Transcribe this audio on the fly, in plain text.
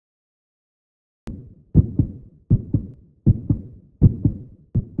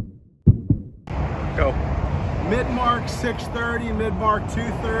Midmark 630, Midmark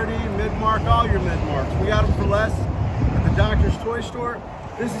 230, Midmark, all your Midmarks. We got them for less at the Doctor's Toy Store.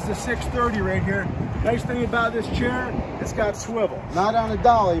 This is a 630 right here. Nice thing about this chair, it's got swivel. Not on a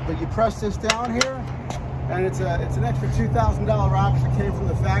dolly, but you press this down here, and it's an extra $2,000 option that came from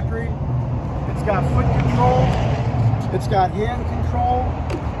the factory. It's got foot control. It's got hand control.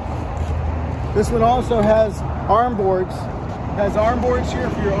 This one also has arm boards. It has arm boards here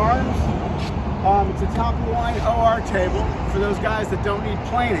for your arms. It's a top-of-the-line OR table for those guys that don't need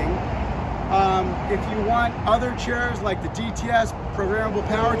planing. If you want other chairs like the DTS programmable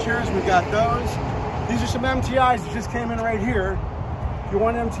power chairs, we've got those. These are some MTIs that just came in right here. If you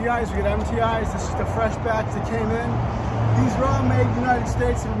want MTIs, we get MTIs. This is the fresh batch that came in. These are all made United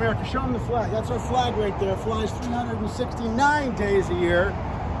States of America. Show them the flag. That's our flag right there. It flies 369 days a year.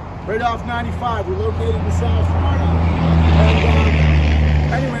 Right off 95. We're located in South Florida.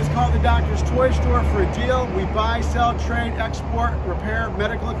 And anyways, call the Doctor's Toy Store for a deal. We buy, sell, trade, export, repair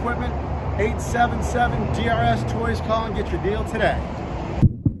medical equipment. 877-DRS Toys. Call and get your deal today.